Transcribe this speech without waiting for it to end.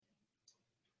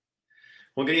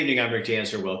Well, good evening. I'm Rick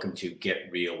Dancer. Welcome to Get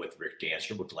Real with Rick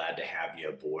Dancer. We're glad to have you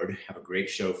aboard. Have a great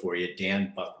show for you.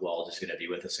 Dan Buchwald is going to be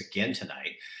with us again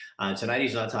tonight. Tonight,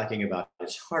 he's not talking about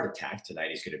his heart attack.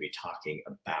 Tonight, he's going to be talking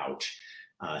about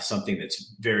something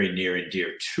that's very near and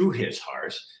dear to his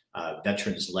heart,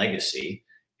 Veterans Legacy.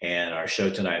 And our show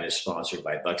tonight is sponsored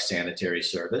by Buck Sanitary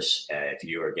Service. If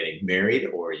you are getting married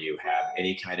or you have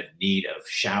any kind of need of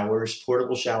showers,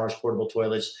 portable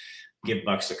toilets, give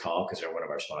Bucks a call because they're one of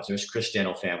our sponsors. Chris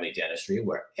Dental Family Dentistry,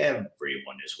 where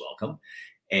everyone is welcome.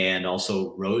 And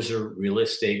also Roser Real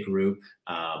Estate Group.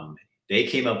 They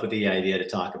came up with the idea to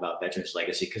talk about Veterans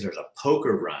Legacy because there's a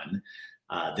poker run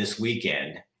this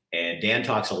weekend. And Dan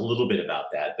talks a little bit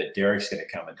about that, but Derek's going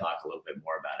to come and talk a little bit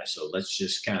more about it. So let's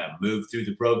just kind of move through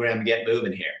the program and get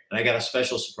moving here. And I got a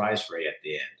special surprise for you at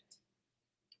the end.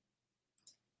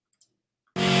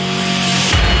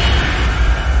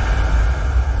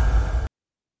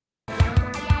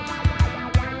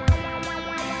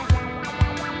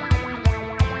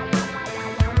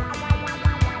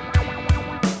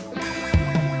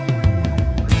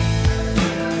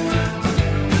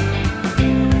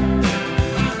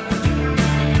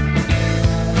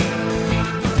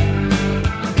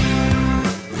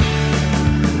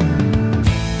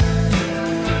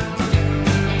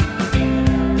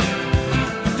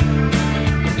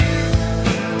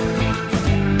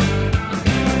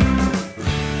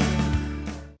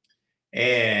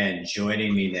 And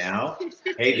joining me now,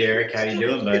 hey Derek, how you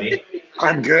doing, buddy?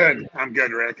 I'm good,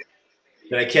 Rick.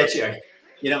 Did I catch you?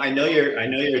 I know you're at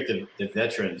the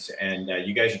Veterans, and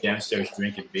you guys are downstairs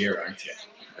drinking beer, aren't you?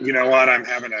 You know what? I'm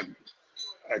having a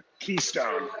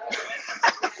Keystone,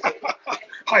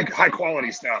 high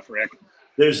quality stuff, Rick.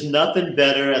 There's nothing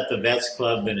better at the Vets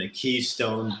Club than a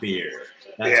Keystone beer.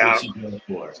 That's what you go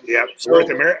for. Yeah, so, we're at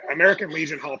the American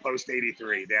Legion Hall, Post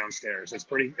 83, downstairs. It's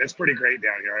pretty great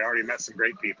down here. I already met some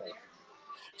great people.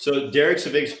 So Derek's a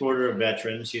big supporter of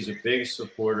veterans. He's a big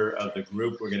supporter of the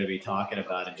group we're going to be talking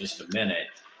about in just a minute.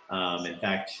 In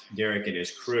fact, Derek and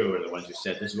his crew are the ones who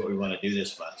said, this is what we want to do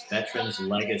this month, Veterans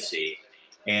Legacy.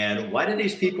 And why do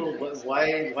these people,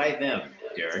 why them,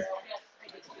 Derek?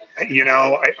 You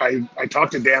know, I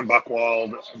talked to Dan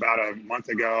Buchwald about a month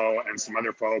ago and some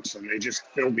other folks, and they just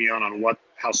filled me in on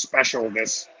how special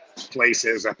this place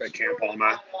is up at Camp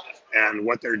Alma and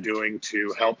what they're doing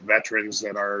to help veterans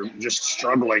that are just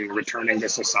struggling returning to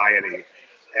society.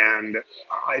 And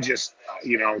I just,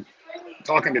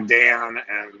 talking to Dan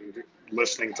and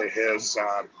listening to his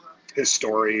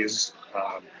stories,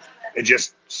 it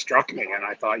just struck me, and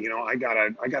I thought, I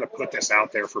gotta put this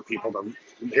out there for people to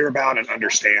hear about and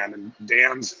understand. And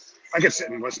I could sit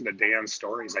and listen to Dan's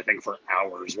stories, I think, for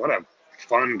hours. What a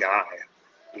fun guy,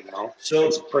 So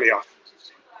it's pretty awesome.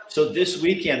 So this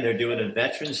weekend they're doing a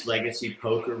Veterans Legacy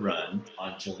poker run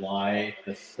on July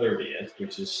the 30th,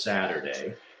 which is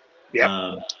Saturday.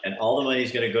 Yeah. And all the money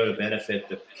is going to go to benefit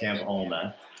the Camp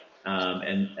Alma.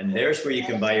 And there's where you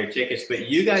can buy your tickets. But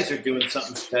you guys are doing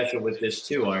something special with this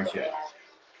too, aren't you?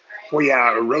 Well,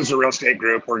 yeah, Rosa Real Estate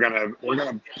Group. We're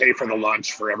gonna pay for the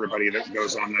lunch for everybody that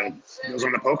goes on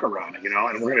the poker run,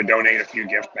 and we're gonna donate a few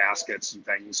gift baskets and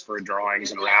things for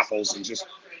drawings and raffles, and just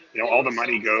all the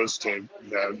money goes to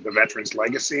the Veterans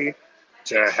Legacy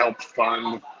to help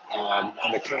fund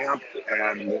the camp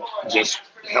and just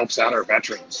helps out our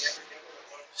veterans.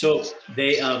 So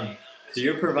they so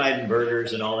you're providing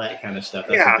burgers and all that kind of stuff.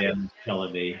 That's what Dan was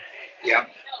telling me. Yeah.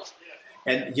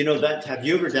 And have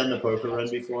you ever done the poker run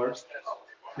before?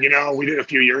 We did a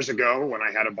few years ago when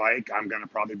I had a bike. I'm going to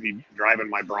probably be driving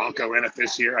my Bronco in it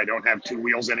this year. I don't have 2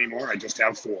 wheels anymore. I just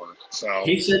have 4. So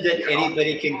he said that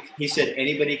anybody can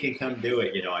come do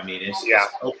it.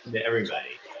 It's open to everybody.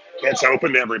 It's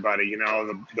open to everybody.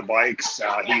 The bikes,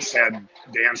 Dan said,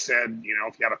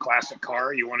 if you have a classic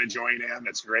car, you want to join in,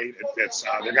 it's great.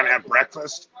 They're going to have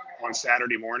breakfast on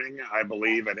Saturday morning, I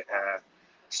believe, at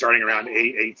starting around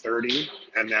 8:30,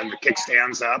 and then the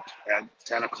kickstand's up at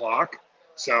 10 o'clock.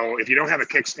 So if you don't have a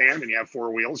kickstand and you have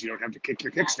 4 wheels, you don't have to kick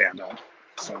your kickstand up.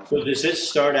 So does this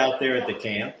start out there at the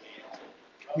camp?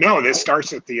 No, this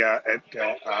starts at the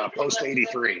Post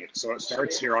 83. So it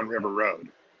starts here on River Road.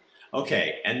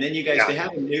 Okay, and then you guys,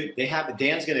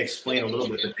 Dan's going to explain a little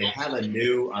bit, but they have a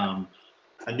new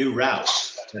route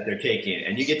that they're taking,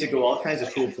 and you get to go all kinds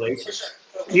of cool places.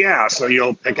 Yeah, so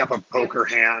you'll pick up a poker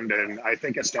hand, and I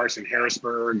think it starts in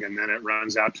Harrisburg, and then it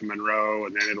runs out to Monroe,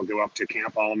 and then it'll go up to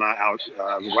Camp Alma out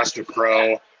west of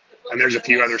Crow, and there's a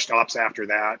few other stops after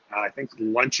that. I think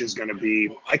lunch is going to be,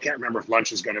 I can't remember if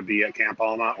lunch is going to be at Camp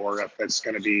Alma or if it's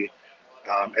going to be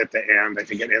at the end. I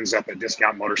think it ends up at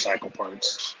Discount Motorcycle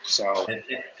Parts. So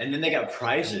and then they got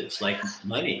prizes like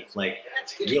money, like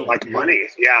like money.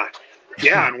 Yeah.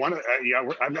 Yeah, and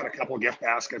I've got a couple of gift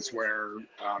baskets where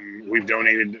we've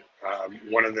donated.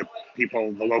 One of the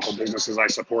local businesses I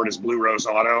support is Blue Rose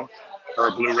Auto,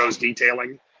 or Blue Rose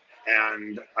Detailing,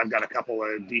 and I've got a couple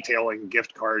of detailing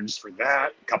gift cards for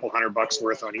that. A couple $100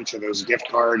 worth on each of those gift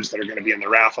cards that are going to be in the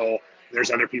raffle.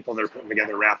 There's other people that are putting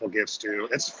together raffle gifts too.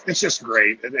 It's just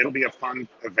great. It'll be a fun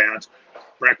event.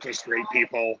 Breakfast, great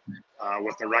people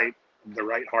with the right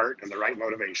heart and the right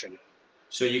motivation.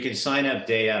 So you can sign up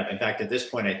day up. In fact, at this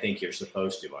point, I think you're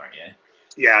supposed to, aren't you?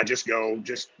 Yeah, just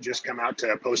come out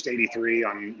to Post 83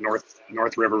 on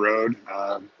North River Road,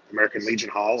 American Legion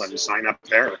Hall, and sign up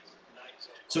there.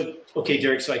 So, okay,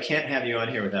 Derek, so I can't have you on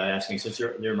here without asking, since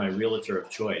you're my realtor of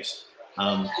choice.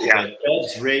 Yeah. The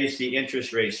Feds raised the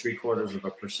interest rates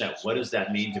 0.75%. What does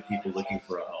that mean to people looking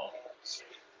for a home?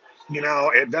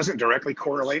 It doesn't directly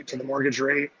correlate to the mortgage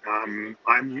rate.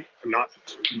 I'm not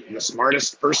the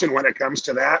smartest person when it comes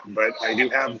to that, but I do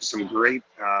have some great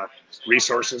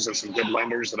resources and some good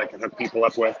lenders that I can hook people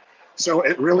up with. So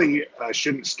it really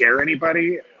shouldn't scare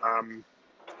anybody.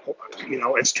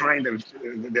 It's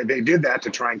they did that to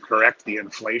try and correct the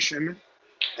inflation.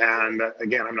 And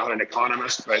again, I'm not an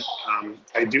economist, but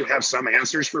I do have some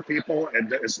answers for people.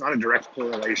 It's not a direct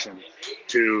correlation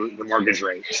to the mortgage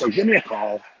rate. So give me a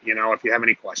call, if you have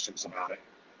any questions about it.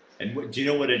 And do you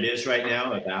know what it is right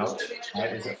now? About, is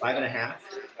it 5.5?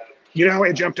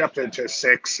 It jumped up to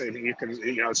 6. And you can,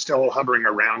 it's still hovering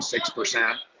around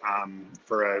 6%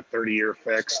 for a 30-year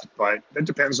fixed, but it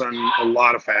depends on a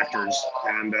lot of factors.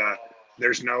 And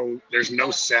there's no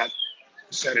set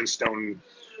in stone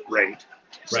rate.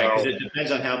 Right, because it depends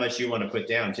on how much you want to put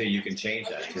down too. You can change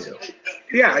that too.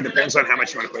 Yeah, it depends on how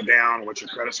much you want to put down, what your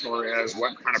credit score is,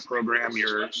 what kind of program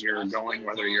you're going,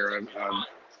 whether you're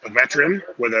a veteran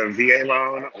with a VA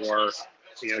loan or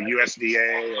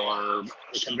USDA or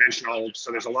conventional.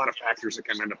 So there's a lot of factors that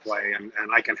come into play, and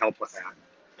I can help with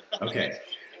that. Okay.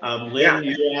 Lynn,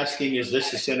 you're asking, is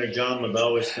this the center John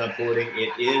LeBeau is supporting?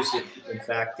 It is, in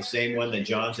fact, the same one that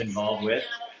John's involved with.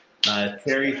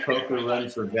 Terry Poker Run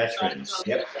for Veterans.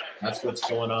 Yep, that's what's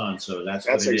going on. So that's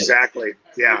exactly.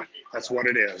 Yeah, that's what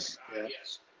it is. Yeah.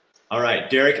 All right,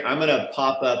 Derek, I'm going to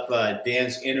pop up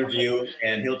Dan's interview,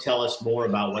 and he'll tell us more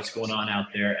about what's going on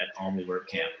out there at Alma Work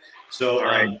Camp.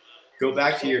 So go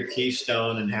back to your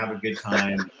Keystone and have a good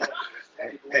time.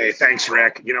 Hey, thanks,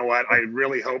 Rick. You know what? I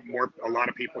really hope a lot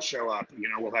of people show up.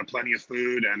 We'll have plenty of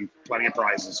food and plenty of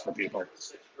prizes for people.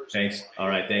 Thanks. All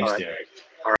right. Thanks, Derek.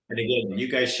 All right. And again, you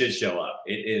guys should show up.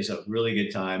 It is a really good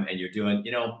time. And you're doing,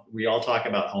 we all talk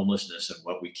about homelessness and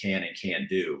what we can and can't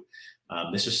do.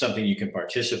 This is something you can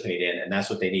participate in, and that's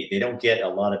what they need. They don't get a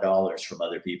lot of dollars from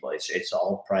other people. It's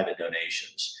all private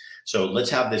donations. So let's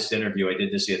have this interview. I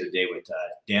did this the other day with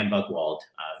Dan Buchwald,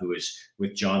 who is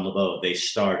with John LeBeau. They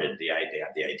started the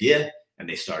idea, and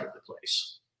they started the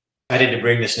place. I had to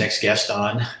bring this next guest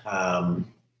on.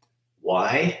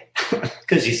 Why?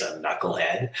 Because he's a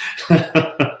knucklehead.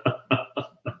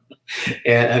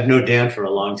 And I've known Dan for a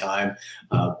long time,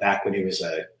 back when he was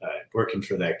working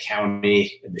for the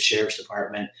county in the sheriff's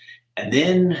department. And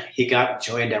then he got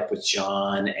joined up with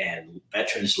John and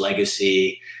Veterans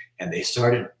Legacy, and they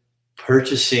started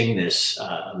purchasing this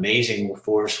amazing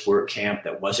forest work camp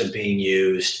that wasn't being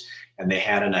used. And they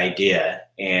had an idea,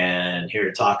 and here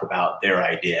to talk about their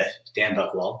idea, Dan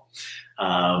Buchwald.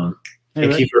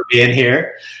 Thank you for being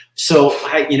here. So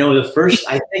I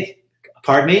think,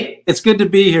 pardon me? It's good to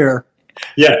be here.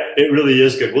 Yeah, it really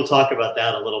is good. We'll talk about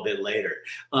that a little bit later.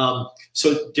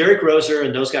 So Derek Roser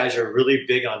and those guys are really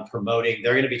big on promoting.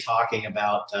 They're going to be talking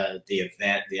about the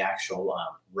event, the actual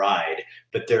ride.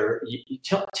 But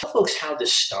tell folks how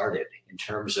this started in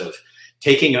terms of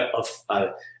taking a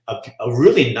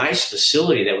really nice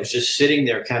facility that was just sitting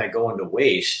there kind of going to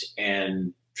waste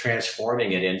and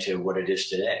transforming it into what it is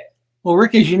today. Well,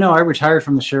 Rick, as you know, I retired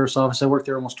from the sheriff's office. I worked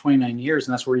there almost 29 years,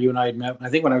 and that's where you and I had met. I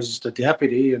think when I was just a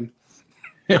deputy. And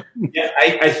yeah,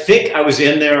 I think I was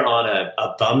in there on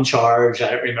a bum charge.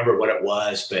 I don't remember what it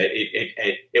was, but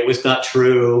it was not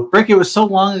true. Rick, it was so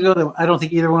long ago that I don't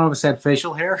think either one of us had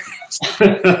facial hair.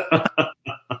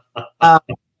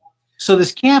 So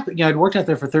this camp, I'd worked out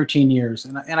there for 13 years,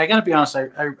 and I got to be honest,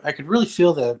 I could really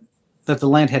feel that the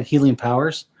land had healing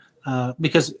powers,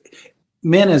 because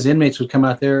men as inmates would come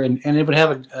out there and it would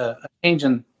have a change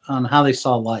on how they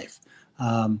saw life.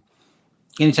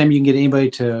 Anytime you can get anybody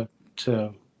to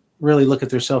really look at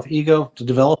their self-ego, to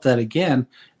develop that again.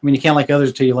 I mean, you can't like others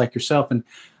until you like yourself. And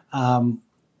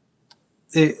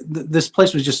this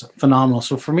place was just phenomenal.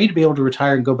 So for me to be able to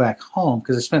retire and go back home,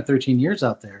 because I spent 13 years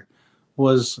out there,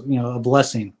 was a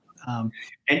blessing. And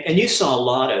you saw a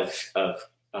lot of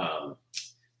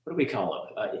what do we call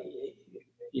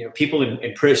them? People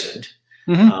imprisoned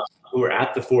Mhm. who are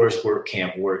at the forest work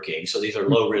camp working. So these are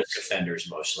low risk offenders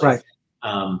mostly. Right.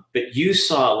 But you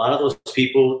saw a lot of those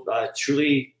people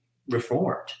truly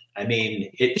reformed. I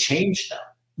mean, it changed them.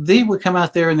 They would come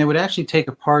out there and they would actually take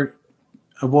a part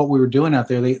of what we were doing out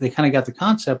there. They kind of got the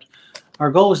concept.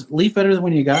 Our goal was leave better than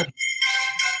when you got it.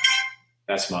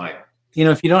 That's mine.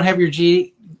 If you don't have your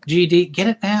GED, get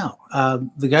it now.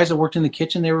 The guys that worked in the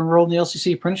kitchen, they were enrolled in the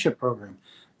LCC apprenticeship program.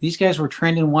 These guys were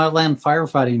trained in wildland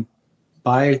firefighting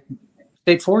by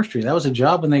state forestry. That was a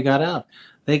job when they got out.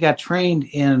 They got trained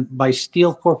by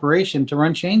Steel Corporation to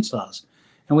run chainsaws.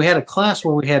 And we had a class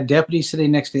where we had deputies sitting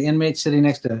next to inmates, sitting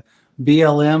next to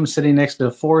BLM, sitting next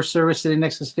to Forest Service, sitting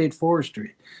next to state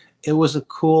forestry. It was a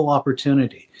cool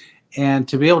opportunity. And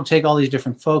to be able to take all these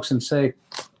different folks and say,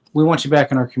 we want you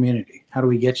back in our community. How do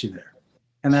we get you there?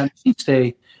 And that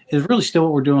stay is really still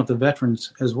what we're doing with the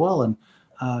veterans as well. And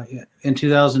in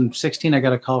 2016, I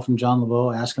got a call from John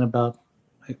LeBeau asking about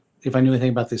if I knew anything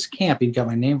about this camp. He'd got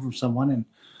my name from someone. And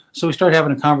so we started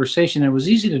having a conversation. It was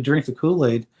easy to drink the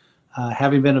Kool-Aid,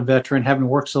 having been a veteran, having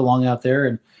worked so long out there.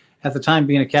 And at the time,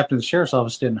 being a captain of the sheriff's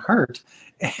office didn't hurt.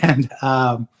 And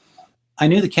I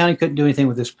knew the county couldn't do anything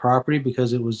with this property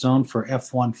because it was zoned for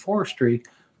F1 forestry,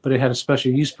 but it had a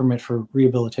special use permit for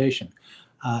rehabilitation.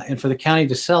 And for the county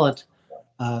to sell it,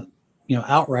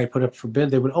 outright, put up for bid,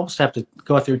 they would almost have to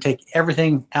go out there and take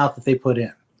everything out that they put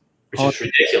in. Which is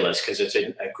ridiculous because it's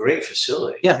a great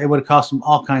facility. Yeah, it would have cost them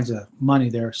all kinds of money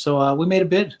there. So we made a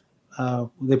bid.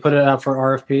 They put it out for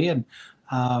RFP, and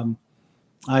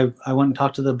I went and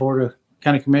talked to the Board of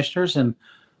County Commissioners, and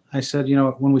I said,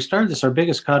 when we started this, our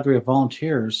biggest cadre of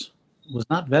volunteers was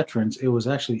not veterans. It was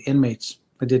actually inmates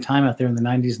that did time out there in the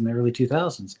 90s and the early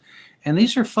 2000s. And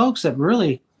these are folks that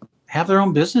really have their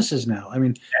own businesses now. I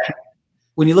mean,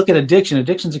 when you look at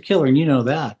addiction's a killer, and you know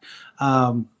that.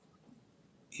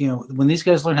 When these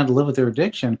guys learn how to live with their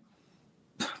addiction,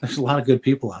 there's a lot of good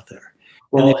people out there.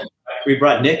 Well, we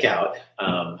brought Nick out,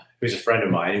 who's a friend of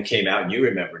mine who came out, and you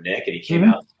remember Nick, and he came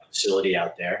out to the facility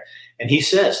out there, and he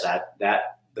says that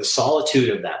the solitude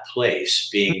of that place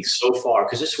being so far,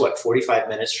 because it's 45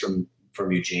 minutes from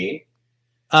Eugene.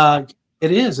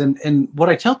 It is, and what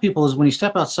I tell people is when you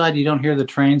step outside, you don't hear the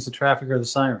trains, the traffic, or the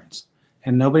sirens,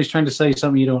 and nobody's trying to sell you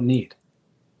something you don't need.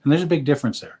 And there's a big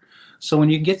difference there. So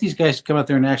when you get these guys to come out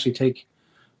there and actually take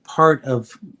part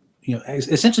of,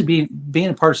 essentially being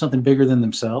a part of something bigger than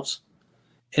themselves,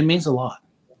 it means a lot.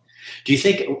 Do you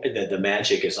think the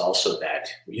magic is also that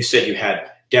you said you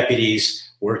had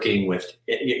deputies working with,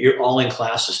 you're all in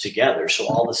classes together. So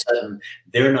all of a sudden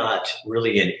they're not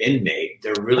really an inmate.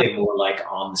 They're really more like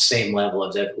on the same level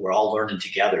of that. We're all learning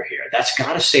together here. That's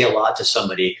got to say a lot to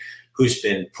somebody who's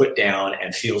been put down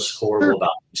and feels horrible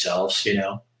about themselves,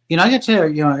 I got to tell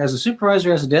you, as a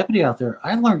supervisor, as a deputy out there,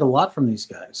 I learned a lot from these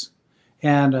guys.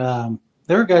 And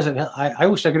there are guys that I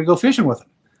wish I could go fishing with them.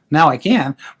 Now I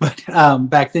can, but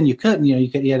back then you couldn't. You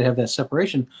had to have that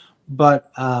separation.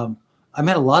 But I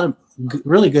met a lot of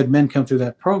really good men come through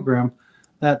that program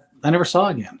that I never saw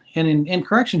again. And in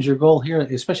corrections, your goal here,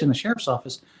 especially in the sheriff's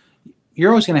office, you're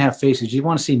always going to have faces. You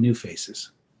want to see new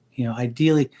faces.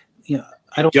 Ideally,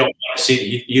 I don't want to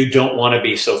see. You don't want to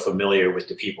be so familiar with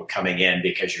the people coming in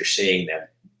because you're seeing them.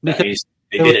 That means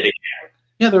they did it again.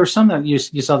 Yeah, there were some that you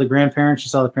saw the grandparents, you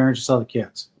saw the parents, you saw the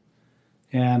kids,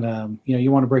 and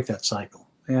you want to break that cycle.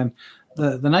 And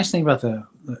the nice thing about the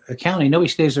county, nobody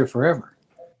stays there forever.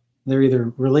 They're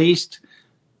either released,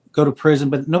 go to prison,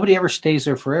 but nobody ever stays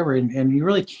there forever. And you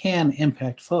really can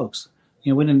impact folks.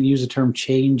 We didn't use the term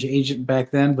change agent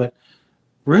back then, but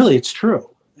really it's true.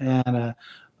 And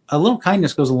a little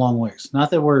kindness goes a long ways.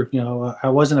 Not that I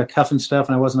wasn't a cuff and stuff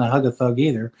and I wasn't a hug a thug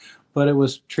either, but it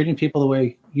was treating people the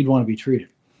way you'd want to be treated.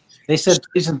 They said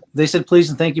please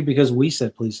and thank you because we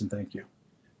said please and thank you.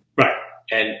 Right.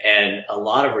 And a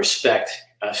lot of respect,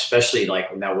 especially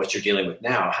like now what you're dealing with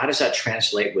now. How does that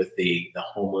translate with the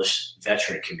homeless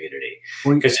veteran community?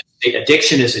 Because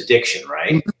addiction is addiction,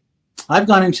 right? I've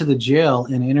gone into the jail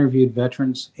and interviewed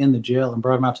veterans in the jail and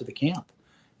brought them out to the camp.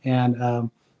 And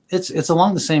it's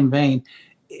along the same vein.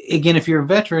 Again, if you're a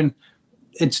veteran,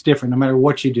 it's different no matter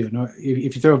what you do.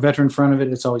 If you throw a veteran in front of it,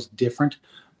 it's always different.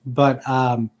 But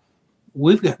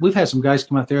we've had some guys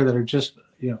come out there that are just,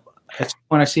 that's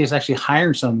when I see us actually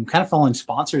hiring some, kind of following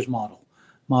sponsors model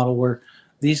where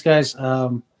these guys,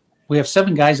 we have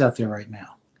 7 guys out there right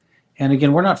now. And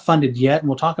again, we're not funded yet, and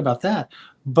we'll talk about that.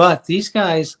 But these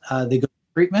guys, they go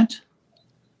to treatment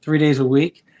 3 days a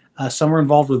week. Some are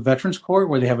involved with Veterans Court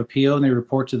where they have a PO and they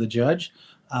report to the judge.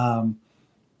 And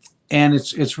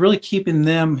it's really keeping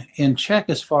them in check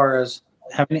as far as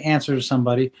having to answer to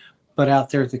somebody, but out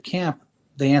there at the camp,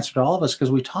 they answer to all of us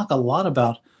because we talk a lot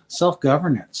about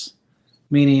self-governance,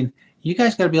 meaning you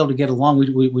guys got to be able to get along. We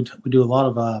do a lot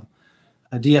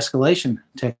of de-escalation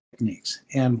techniques.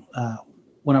 And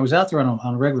when I was out there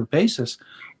on a regular basis,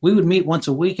 we would meet once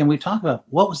a week and we talk about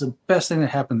what was the best thing that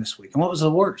happened this week and what was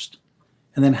the worst.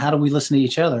 And then how do we listen to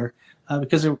each other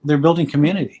because they're building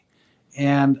community.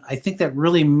 And I think that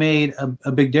really made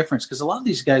a big difference because a lot of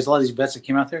these guys, a lot of these vets that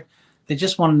came out there, they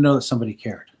just wanted to know that somebody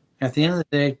cared. At the end of the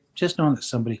day, just knowing that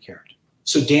somebody cared.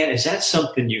 So Dan, is that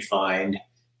something you find?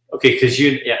 Okay, because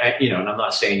you know, and I'm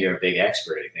not saying you're a big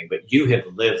expert or anything, but you have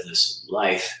lived this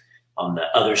life on the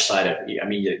other side of. I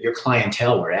mean, your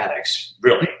clientele were addicts,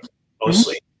 really,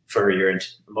 mostly for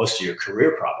most of your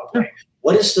career, probably.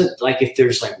 What is the like? If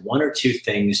there's like one or two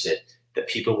things that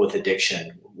people with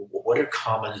addiction, what are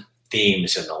common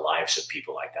themes in the lives of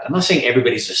people like that? I'm not saying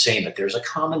everybody's the same, but there's a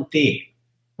common theme.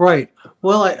 Right.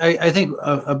 Well, I think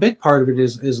a big part of it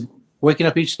is waking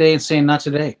up each day and saying, not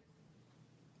today.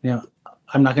 You know,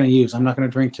 I'm not going to use, I'm not going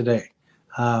to drink today.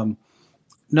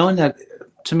 Knowing that,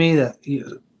 to me, that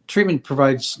treatment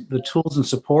provides the tools and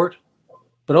support,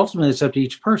 but ultimately it's up to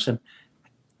each person.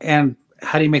 And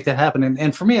how do you make that happen?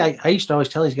 And for me, I used to always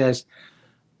tell these guys,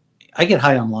 I get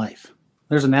high on life.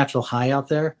 There's a natural high out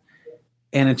there.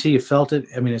 And until you felt it,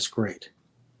 I mean, it's great.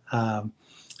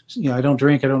 You know, I don't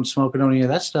drink, I don't smoke, I don't do any of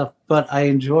that stuff, but I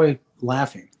enjoy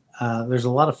laughing. There's a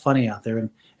lot of funny out there. And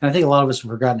I think a lot of us have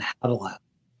forgotten how to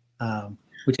laugh.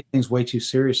 We take things way too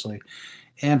seriously.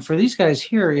 And for these guys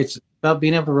here, it's about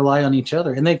being able to rely on each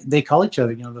other. And they call each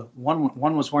other. You know, the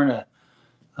one was wearing it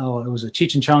was a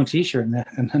Cheech and Chong t-shirt. And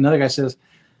another guy says,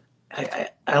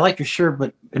 I like your shirt,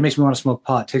 but it makes me want to smoke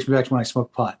pot. It takes me back to when I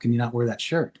smoked pot. Can you not wear that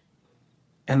shirt?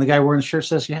 And the guy wearing the shirt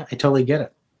says, yeah, I totally get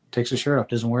it. Takes the shirt off,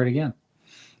 doesn't wear it again.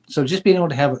 So just being able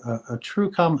to have a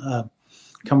true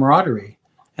camaraderie.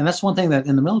 And that's one thing that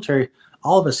in the military,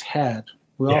 all of us had.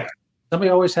 Somebody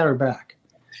always had our back.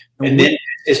 And then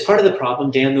as part of the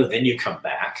problem, Dan, though, then you come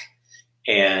back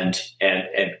and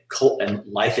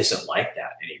life isn't like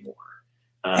that anymore.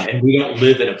 And we don't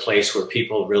live in a place where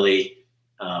people really,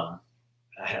 I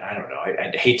don't know,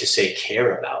 I'd hate to say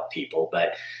care about people,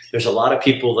 but there's a lot of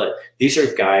people that these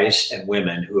are guys and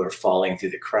women who are falling through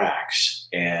the cracks.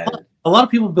 And a lot of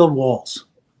people build walls.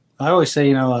 I always say,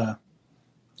 you know,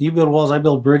 you build walls, I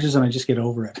build bridges, and I just get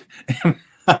over it.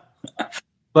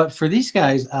 But for these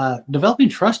guys, developing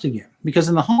trust again, because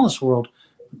in the homeless world,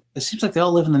 it seems like they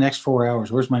all live in the next 4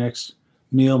 hours. Where's my next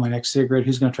meal, my next cigarette?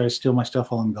 Who's going to try to steal my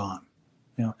stuff while I'm gone?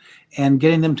 You know, and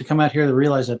getting them to come out here to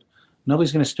realize that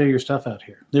nobody's going to steal your stuff out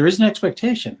here. There is an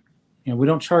expectation. You know, we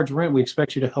don't charge rent. We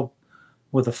expect you to help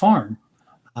with the farm,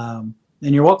 and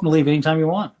you're welcome to leave anytime you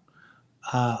want.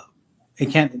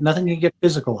 Nothing can get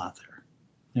physical out there.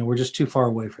 You know, we're just too far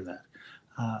away for that.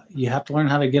 You have to learn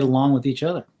how to get along with each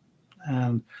other.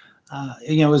 And,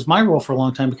 you know, it was my role for a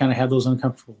long time to kind of have those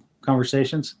uncomfortable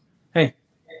conversations. Hey,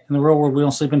 in the real world, we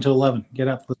don't sleep until 11. Get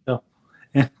up, let's go.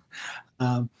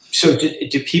 So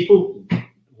do people,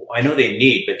 I know they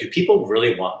need, but do people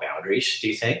really want boundaries, do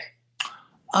you think?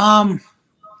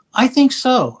 I think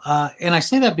so. And I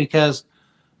say that because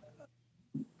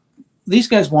these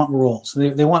guys want roles.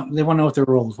 They want to know what their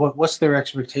role is. What's their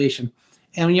expectation?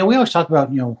 And, you know, we always talk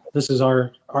about, you know, this is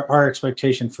our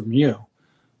expectation from you.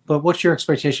 But what's your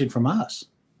expectation from us?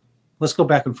 Let's go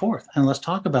back and forth and let's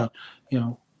talk about, you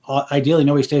know, ideally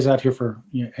nobody stays out here for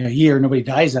a year, nobody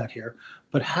dies out here.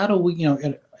 But how do we, you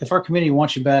know, if our community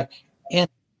wants you back in,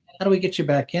 how do we get you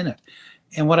back in it?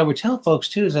 And what I would tell folks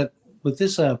too is that with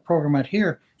this program out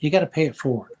here, you got to pay it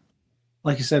forward.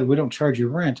 Like I said, we don't charge you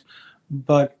rent,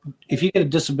 but if you get a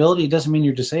disability, it doesn't mean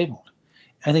you're disabled.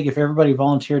 I think if everybody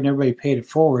volunteered and everybody paid it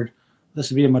forward, this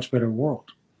would be a much better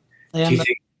world. And,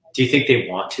 do you think they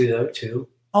want to though too?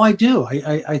 Oh, I do.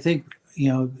 I think, you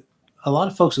know, a lot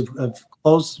of folks have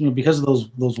closed, you know, because of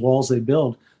those walls they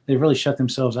build, they've really shut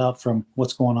themselves out from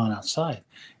what's going on outside.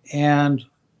 And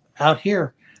out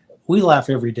here, we laugh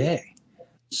every day.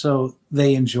 So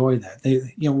they enjoy that.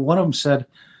 They, you know, one of them said,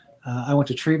 I went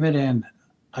to treatment and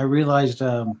I realized,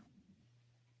 you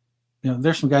know,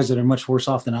 there's some guys that are much worse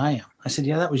off than I am. I said,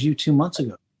 yeah, that was you 2 months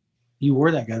ago. You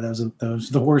were that guy that was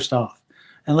the worst off.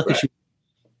 And look at you.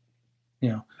 You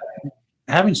know,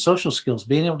 having social skills,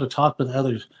 being able to talk with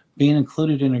others, being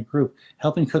included in a group,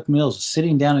 helping cook meals,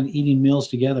 sitting down and eating meals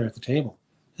together at the table.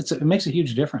 It makes a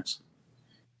huge difference.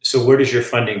 So where does your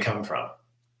funding come from?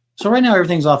 So right now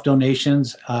everything's off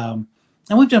donations. And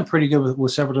we've done pretty good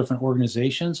with several different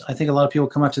organizations. I think a lot of people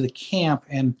come out to the camp,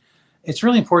 and it's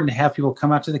really important to have people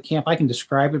come out to the camp. I can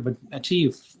describe it, but until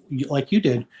you like you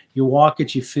did, you walk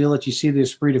it, you feel it, you see the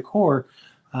esprit de corps,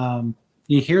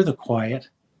 You hear the quiet.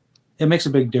 It makes a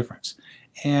big difference.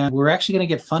 And we're actually going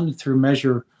to get funded through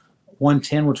Measure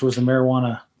 110, which was a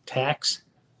marijuana tax.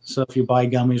 So if you buy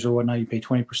gummies or whatnot, you pay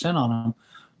 20% on them.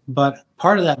 But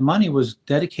part of that money was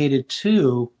dedicated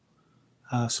to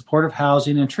supportive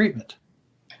housing and treatment.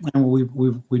 And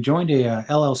we joined a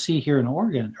LLC here in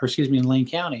Oregon, or excuse me, in Lane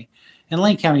County. And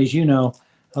Lane County, as you know,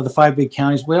 of the 5 big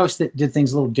counties, we always did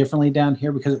things a little differently down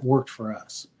here because it worked for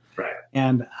us. Right.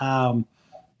 And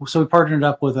so we partnered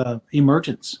up with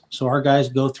Emergence. So our guys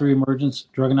go through Emergence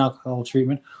drug and alcohol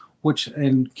treatment, which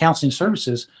and counseling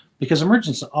services, because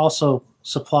Emergence also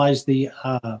supplies the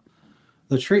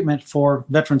treatment for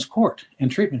Veterans Court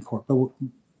and Treatment Court, but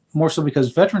more so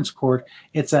because Veterans Court,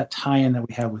 it's that tie-in that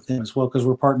we have with them as well, because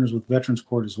we're partners with Veterans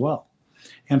Court as well.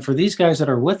 And for these guys that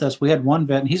are with us, we had one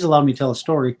vet, and he's allowed me to tell a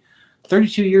story.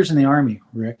 32 years in the Army,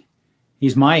 Rick.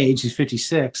 He's my age. He's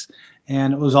 56,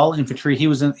 and it was all infantry. He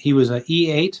was a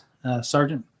E8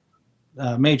 sergeant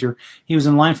major. He was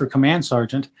in line for command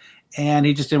sergeant, and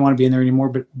he just didn't want to be in there anymore.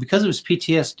 But because of his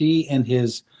PTSD and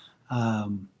his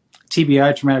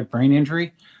TBI, traumatic brain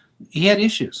injury, he had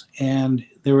issues. And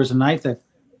there was a night that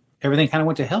everything kind of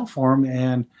went to hell for him,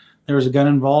 and there was a gun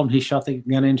involved. And he shot the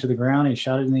gun into the ground. He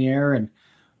shot it in the air, and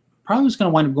probably was going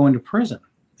to wind up going to prison.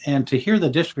 And to hear the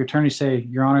district attorney say,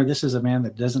 "Your Honor, this is a man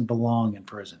that doesn't belong in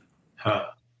prison." Huh.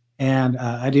 And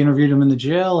I'd interviewed him in the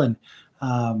jail, and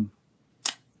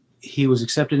he was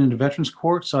accepted into Veterans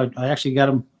Court. So I actually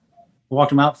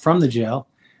walked him out from the jail.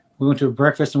 We went to a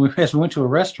breakfast, and as we went to a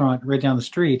restaurant right down the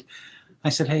street, I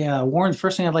said, "Hey, Warren, the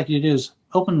first thing I'd like you to do is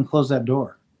open and close that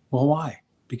door." "Well, why?"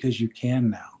 "Because you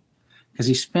can now." Because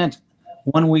he spent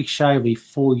 1 week shy of a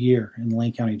full year in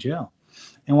Lane County Jail.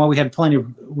 And while we had plenty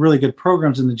of really good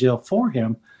programs in the jail for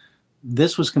him,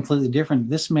 this was completely different.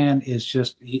 This man is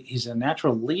he's a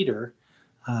natural leader.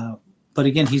 But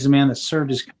again, he's a man that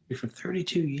served his country for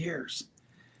 32 years.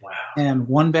 Wow. And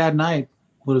one bad night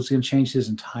was going to change his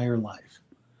entire life.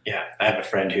 Yeah. I have a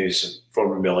friend who's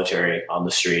former military on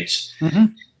the streets, Mm-hmm.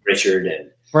 Richard. And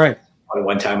right.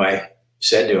 One time I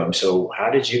said to him, "So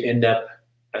how did you end up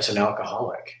as an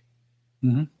alcoholic?"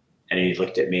 Mm-hmm. And he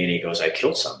looked at me and he goes, "I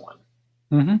killed someone."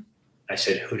 Mm-hmm. I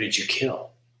said, "Who did you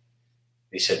kill?"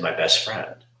 He said, "My best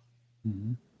friend."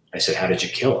 Mm-hmm. I said, "How did you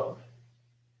kill him?"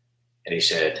 And he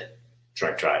said,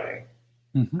 "Drunk driving."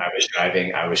 Mm-hmm. I was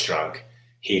driving. I was drunk.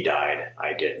 He died.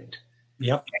 I didn't.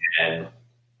 Yep. And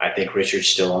I think Richard's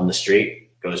still on the street,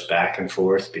 goes back and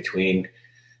forth between,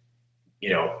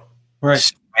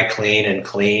 right, clean and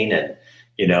clean. And,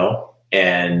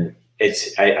 and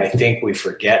I think we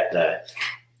forget that,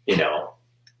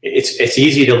 it's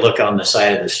easy to look on the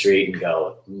side of the street and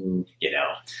go,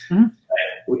 Mm-hmm.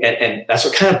 And that's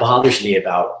what kind of bothers me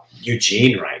about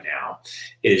Eugene right now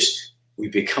is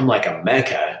we've become like a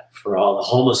mecca for all the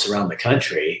homeless around the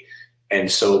country. And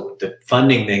so the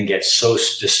funding then gets so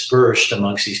dispersed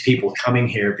amongst these people coming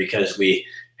here because we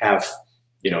have,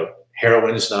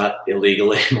 heroin's not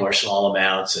illegal anymore, small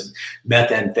amounts, and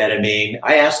methamphetamine.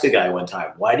 I asked a guy one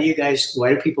time, why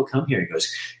do people come here? He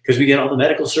goes, because we get all the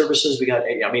medical services.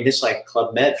 It's like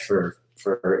Club Med for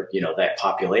that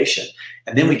population.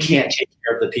 And then we can't take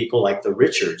care of the people like the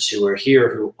Richards who are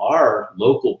here, who are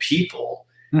local people,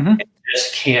 mm-hmm. and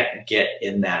just can't get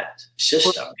in that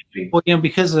system. Well,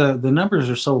 because the numbers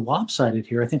are so lopsided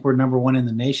here. I think we're number one in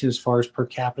the nation as far as per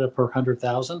capita per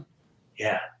 100,000.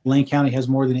 Yeah. Lane County has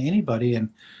more than anybody. And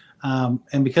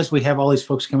because we have all these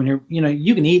folks coming here,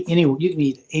 you can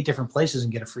eat 8 different places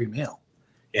and get a free meal.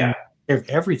 Yeah.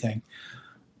 Everything.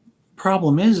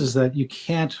 Problem is that you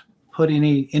can't put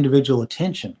any individual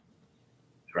attention.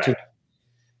 Right.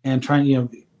 And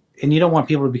and you don't want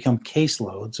people to become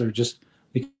caseloads or just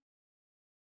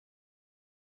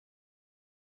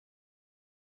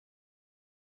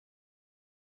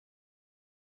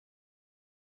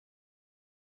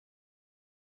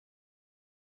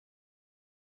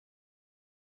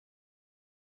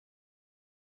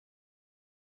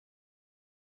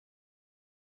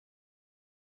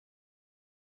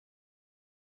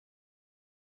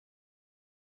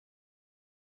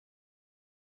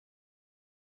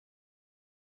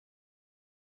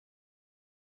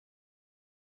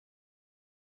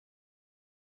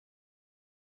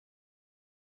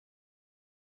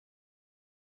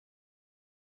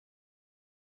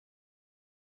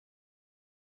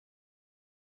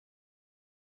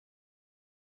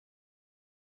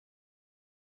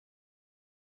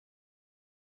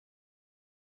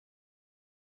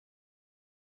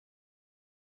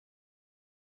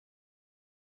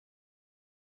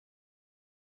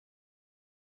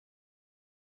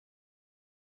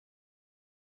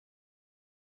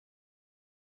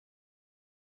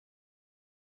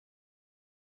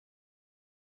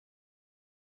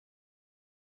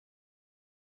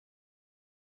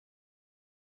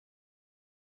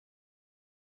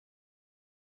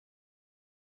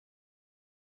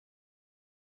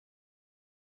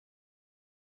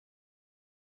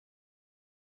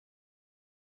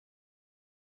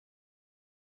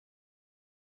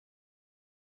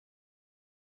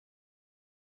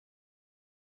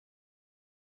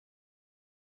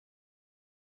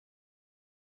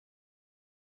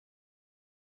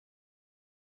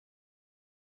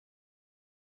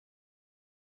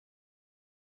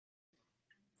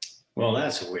Well,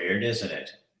 that's weird, isn't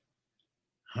it?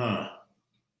 Huh.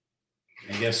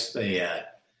 I guess the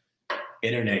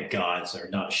internet gods are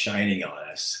not shining on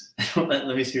us. Let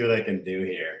me see what I can do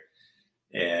here.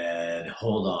 And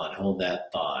hold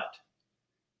that thought.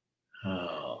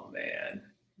 Oh man,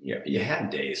 you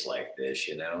have days like this,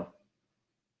 you know.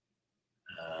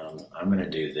 I'm gonna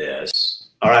do this.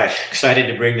 All right, excited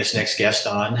to bring this next guest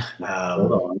on.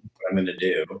 Hold on. What I'm gonna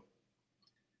do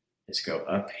is go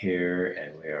up here,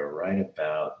 and we are right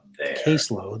about there.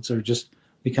 Caseloads are just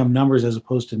become numbers as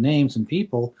opposed to names and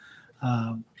people.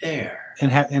 There.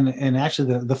 And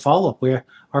actually the follow up, where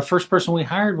our first person we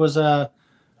hired was a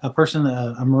person,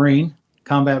 a Marine,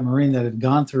 combat Marine that had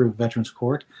gone through Veterans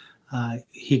Court.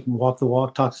 He can walk the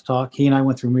walk, talk the talk. He and I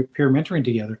went through peer mentoring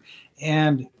together,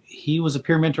 and he was a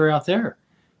peer mentor out there.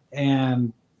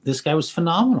 And this guy was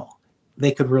phenomenal.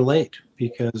 They could relate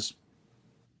because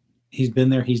he's been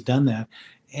there, he's done that.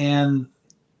 And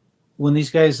when these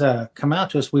guys come out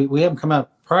to us, we have them come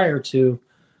out prior to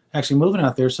actually moving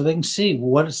out there so they can see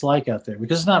what it's like out there,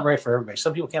 because it's not right for everybody.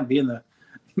 Some people can't be in the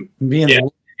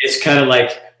It's kind of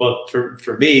like, well,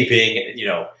 for me being,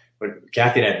 when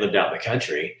Kathy and I lived out in the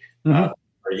country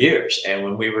for years, and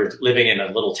when we were living in a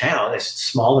little town, it's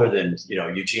smaller than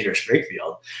Eugene or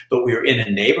Springfield, but we were in a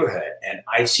neighborhood, and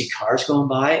I'd see cars going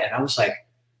by, and I was like,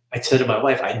 I said to my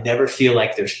wife, I never feel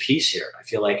like there's peace here. I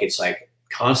feel like it's like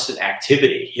constant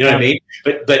activity. You know what I mean?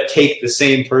 But take the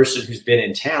same person who's been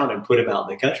in town and put him out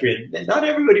in the country, and not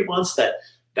everybody wants that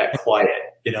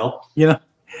quiet.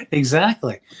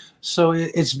 Exactly. So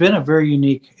it's been a very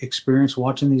unique experience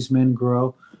watching these men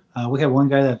grow. We had one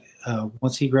guy that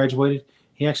once he graduated,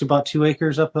 he actually bought 2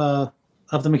 acres up the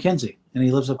McKenzie, and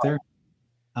he lives up there.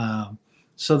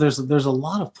 So there's a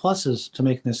lot of pluses to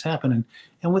making this happen,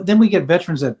 and then we get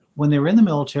veterans that when they were in the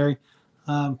military,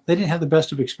 they didn't have the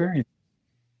best of experience.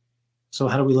 So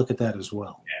how do we look at that as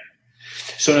well?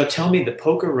 Yeah. So now tell me the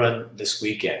poker run this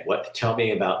weekend. Tell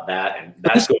me about that, and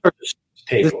that's what it's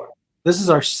paid for. This is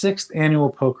our 6th annual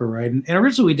poker ride, and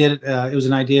originally we did it. It was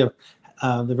an idea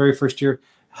of the very first year.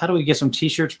 How do we get some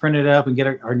T-shirts printed up and get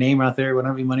our name out there? We don't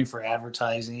have any money for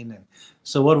advertising, and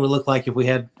so what would it look like if we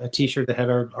had a T-shirt that had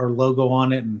our logo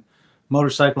on it and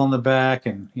motorcycle on the back,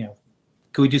 and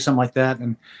could we do something like that?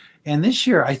 And this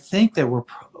year, I think that we're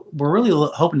really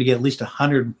hoping to get at least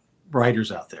 100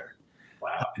 riders out there.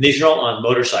 Wow! And these are all on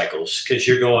motorcycles, because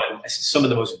you're going some of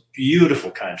the most beautiful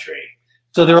country.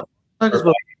 So there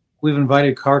are. We've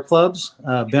invited car clubs.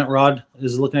 Bent Rod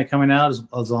is looking at coming out as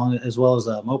well as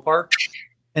Mopar.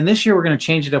 And this year we're going to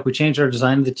change it up. We changed our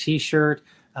design of the T-shirt.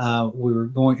 We were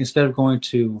going, instead of going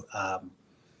to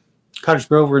Cottage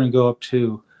Grove, we're going to go up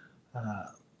to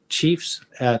Chiefs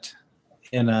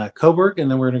in Coburg,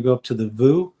 and then we're going to go up to the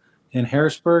VU in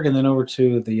Harrisburg, and then over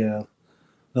to the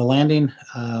landing.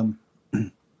 The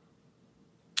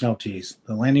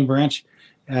landing branch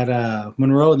at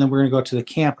Monroe, and then we're going to go to the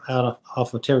camp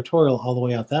off of Territorial all the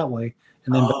way out that way,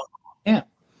 and then back to the camp.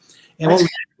 And that's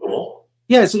cool.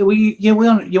 Yeah, so you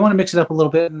want to mix it up a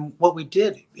little bit, and what we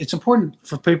did, it's important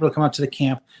for people to come out to the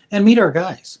camp and meet our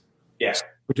guys. Yes,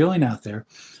 we're doing out there.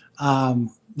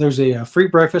 There's a free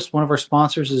breakfast. One of our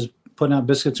sponsors is putting out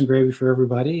biscuits and gravy for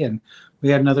everybody, and we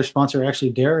had another sponsor.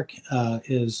 Actually, Derek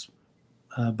is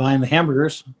buying the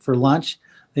hamburgers for lunch.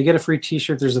 They get a free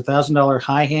T-shirt. There's $1,000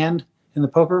 high hand in the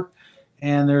poker,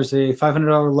 and there's a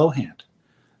 $500 low hand.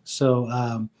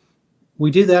 So we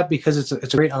do that because it's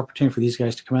a great opportunity for these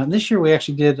guys to come out. And this year we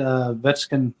actually did Vets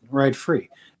Can Ride Free.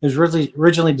 It was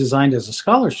originally designed as a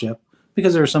scholarship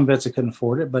because there were some vets that couldn't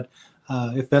afford it. But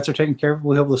if vets are taken care of,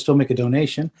 we'll be able to still make a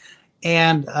donation.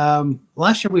 And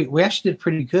last year we actually did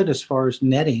pretty good as far as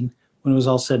netting when it was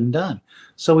all said and done.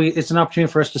 So it's an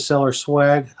opportunity for us to sell our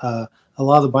swag. A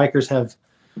lot of the bikers have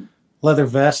leather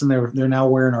vests, and they're now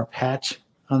wearing our patch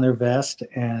on their vest.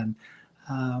 And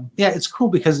it's cool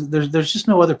because there's just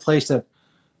no other place that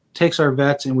takes our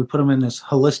vets and we put them in this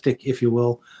holistic, if you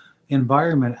will,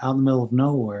 environment out in the middle of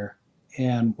nowhere.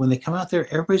 And when they come out there,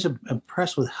 everybody's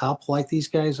impressed with how polite these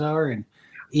guys are and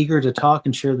eager to talk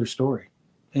and share their story.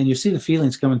 And you see the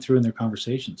feelings coming through in their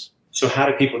conversations. So how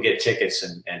do people get tickets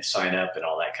and sign up and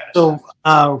all that kind of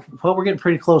stuff? Well, we're getting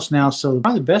pretty close now. So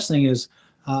probably the best thing is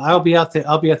I'll be at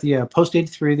the Post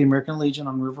 83, the American Legion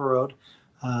on River Road,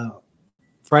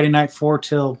 Friday night, 4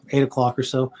 till 8 o'clock or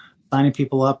so, signing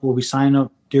people up. We'll be signing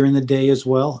up during the day as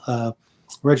well.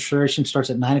 Registration starts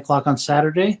at 9 o'clock on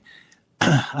Saturday.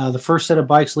 The first set of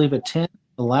bikes leave at 10.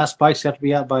 The last bikes have to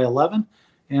be out by 11,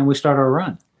 and we start our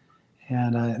run.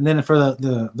 And then for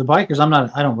the bikers,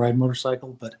 I don't ride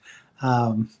motorcycle, but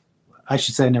I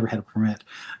should say I never had a permit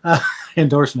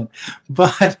endorsement.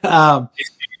 But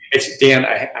It's Dan.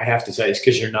 I have to say, it's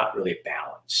because you're not really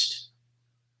balanced.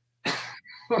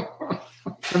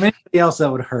 From anybody else, that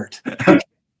would hurt.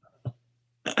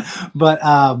 But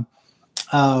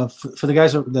for the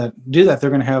guys that do that, they're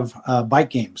going to have bike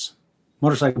games,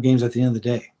 motorcycle games at the end of the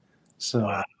day. So,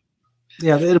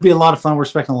 yeah, it'll be a lot of fun. We're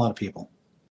expecting a lot of people.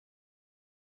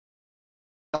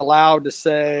 Allowed to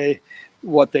say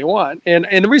what they want, and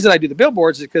the reason I do the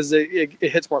billboards is because it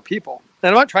hits more people. And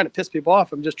I'm not trying to piss people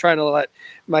off. I'm just trying to let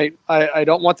I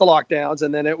don't want the lockdowns.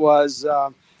 And then it was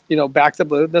Back the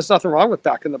Blue. There's nothing wrong with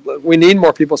Back in the Blue. We need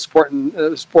more people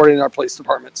supporting our police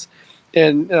departments,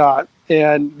 and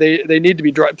they need to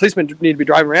be policemen need to be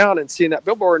driving around and seeing that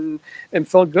billboard and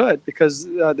feeling good because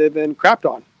they've been crapped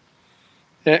on.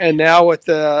 And now with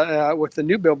the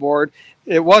new billboard,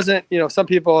 it wasn't, some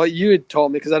people, you had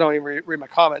told me, because I don't even read my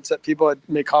comments, that people had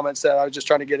made comments that I was just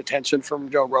trying to get attention from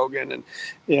Joe Rogan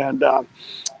and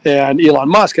Elon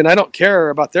Musk. And I don't care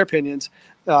about their opinions,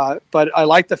 but I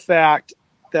like the fact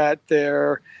that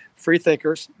they're free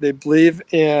thinkers. They believe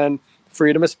in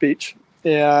freedom of speech.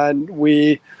 And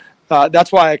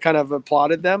that's why I kind of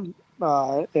applauded them.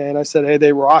 And I said, hey,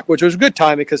 they rock, which was a good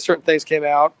time because certain things came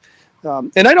out.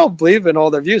 And I don't believe in all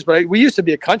their views, but we used to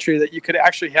be a country that you could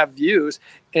actually have views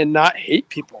and not hate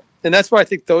people. And that's what I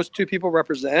think those two people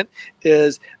represent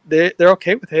is they're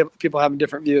okay with people having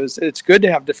different views. It's good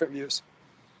to have different views.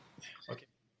 Okay.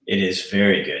 It is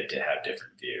very good to have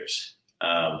different views.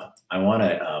 I want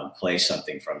to play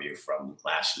something from you from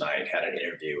last night. Had an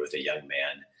interview with a young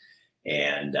man,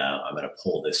 and I'm going to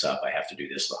pull this up. I have to do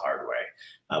this the hard way.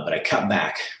 But I cut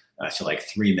back to like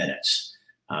 3 minutes.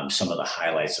 Some of the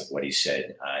highlights of what he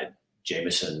said.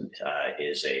 Jameson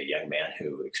is a young man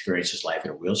who experiences life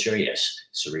in a wheelchair. He has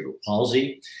cerebral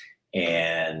palsy,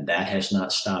 and that has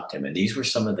not stopped him. And these were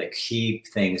some of the key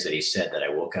things that he said that I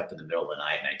woke up in the middle of the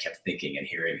night and I kept thinking and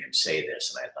hearing him say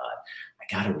this. And I thought,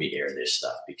 I got to re-air this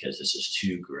stuff because this is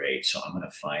too great. So I'm going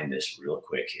to find this real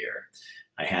quick here.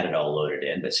 I had it all loaded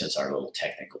in, but since our little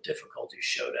technical difficulties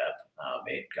showed up,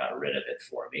 it got rid of it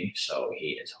for me. So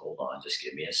hold on, just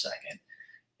give me a second.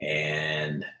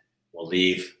 And we'll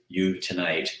leave you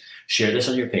tonight. Share this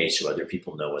on your page so other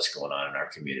people know what's going on in our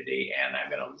community. And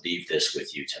I'm going to leave this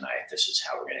with you tonight. This is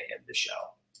how we're going to end the show.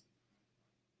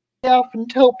 I often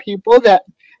tell people that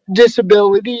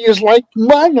disability is like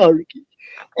monarchy.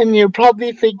 And you're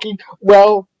probably thinking,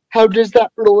 well, how does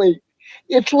that relate?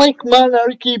 It's like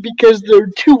monarchy because there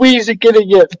are two ways of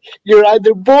getting it. You're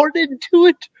either born into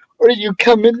it or you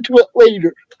come into it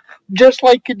later. Just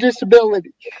like a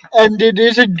disability, and it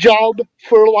is a job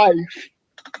for life.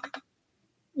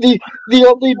 The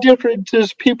only difference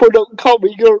is people don't call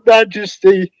me Your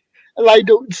Majesty, and I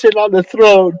don't sit on a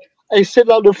throne. I sit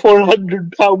on a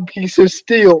 400-pound piece of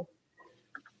steel.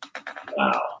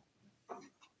 Wow.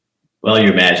 Well,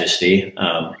 Your Majesty,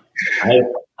 I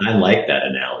like that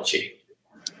analogy.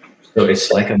 So it's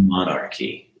like a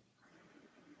monarchy.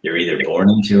 You're either born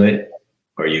into it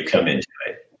or you come into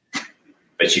it.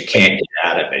 But you can't get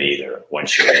out of it either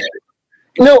once you're in it.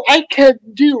 No, I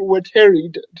can't do what Harry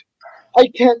did. I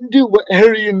can't do what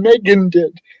Harry and Meghan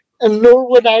did, and nor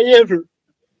would I ever.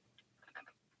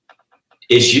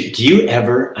 Do you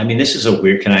ever, this is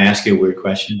can I ask you a weird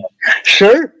question?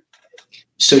 Sure.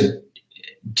 So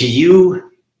do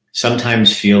you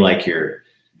sometimes feel like your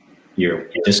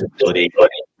disability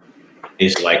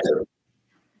is like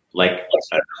a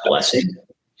blessing?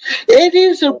 It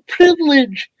is a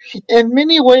privilege. In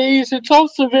many ways, it's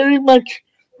also very much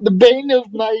the bane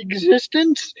of my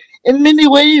existence in many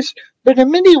ways, but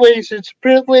in many ways it's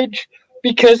privilege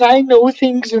because I know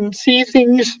things and see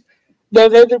things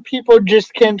that other people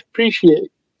just can't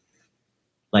appreciate.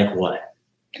 Like what?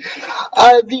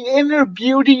 The inner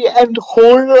beauty and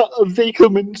horror of the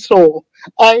human soul.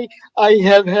 I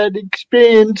have had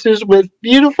experiences with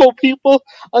beautiful people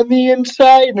on the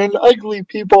inside and ugly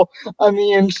people on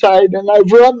the inside, and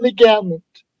I've run the gamut.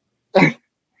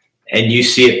 And you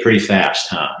see it pretty fast,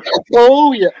 huh?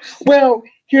 Oh, yeah. Well,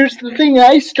 here's the thing.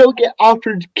 I still get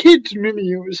offered kids'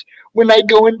 menus when I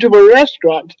go into a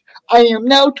restaurant. I am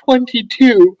now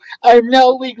 22. I am now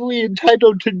legally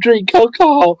entitled to drink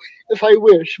alcohol if I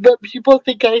wish, but people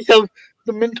think I have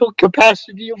the mental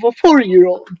capacity of a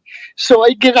 4-year-old. So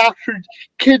I get offered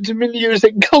kids' menus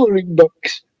and coloring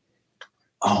books.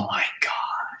 Oh my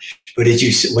gosh. What do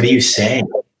you say?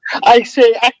 I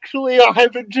say, actually, I'll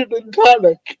have a gin and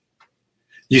tonic.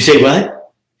 You say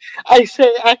what? I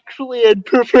say, actually, I'd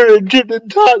prefer a gin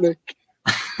and tonic.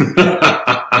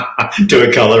 To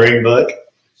a coloring book?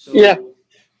 Yeah.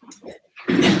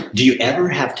 Do you ever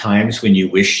have times when you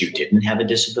wish you didn't have a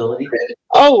disability?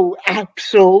 Oh,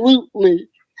 absolutely.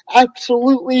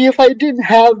 absolutely, if I didn't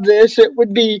have this, it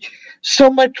would be so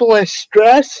much less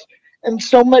stress and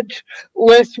so much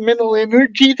less mental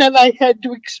energy that I had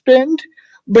to expend,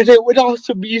 but it would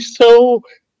also be so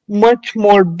much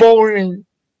more boring.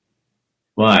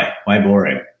 Why? Why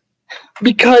boring?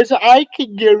 Because I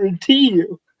can guarantee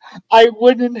you, I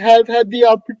wouldn't have had the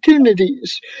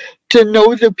opportunities to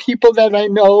know the people that I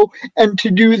know and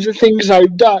to do the things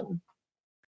I've done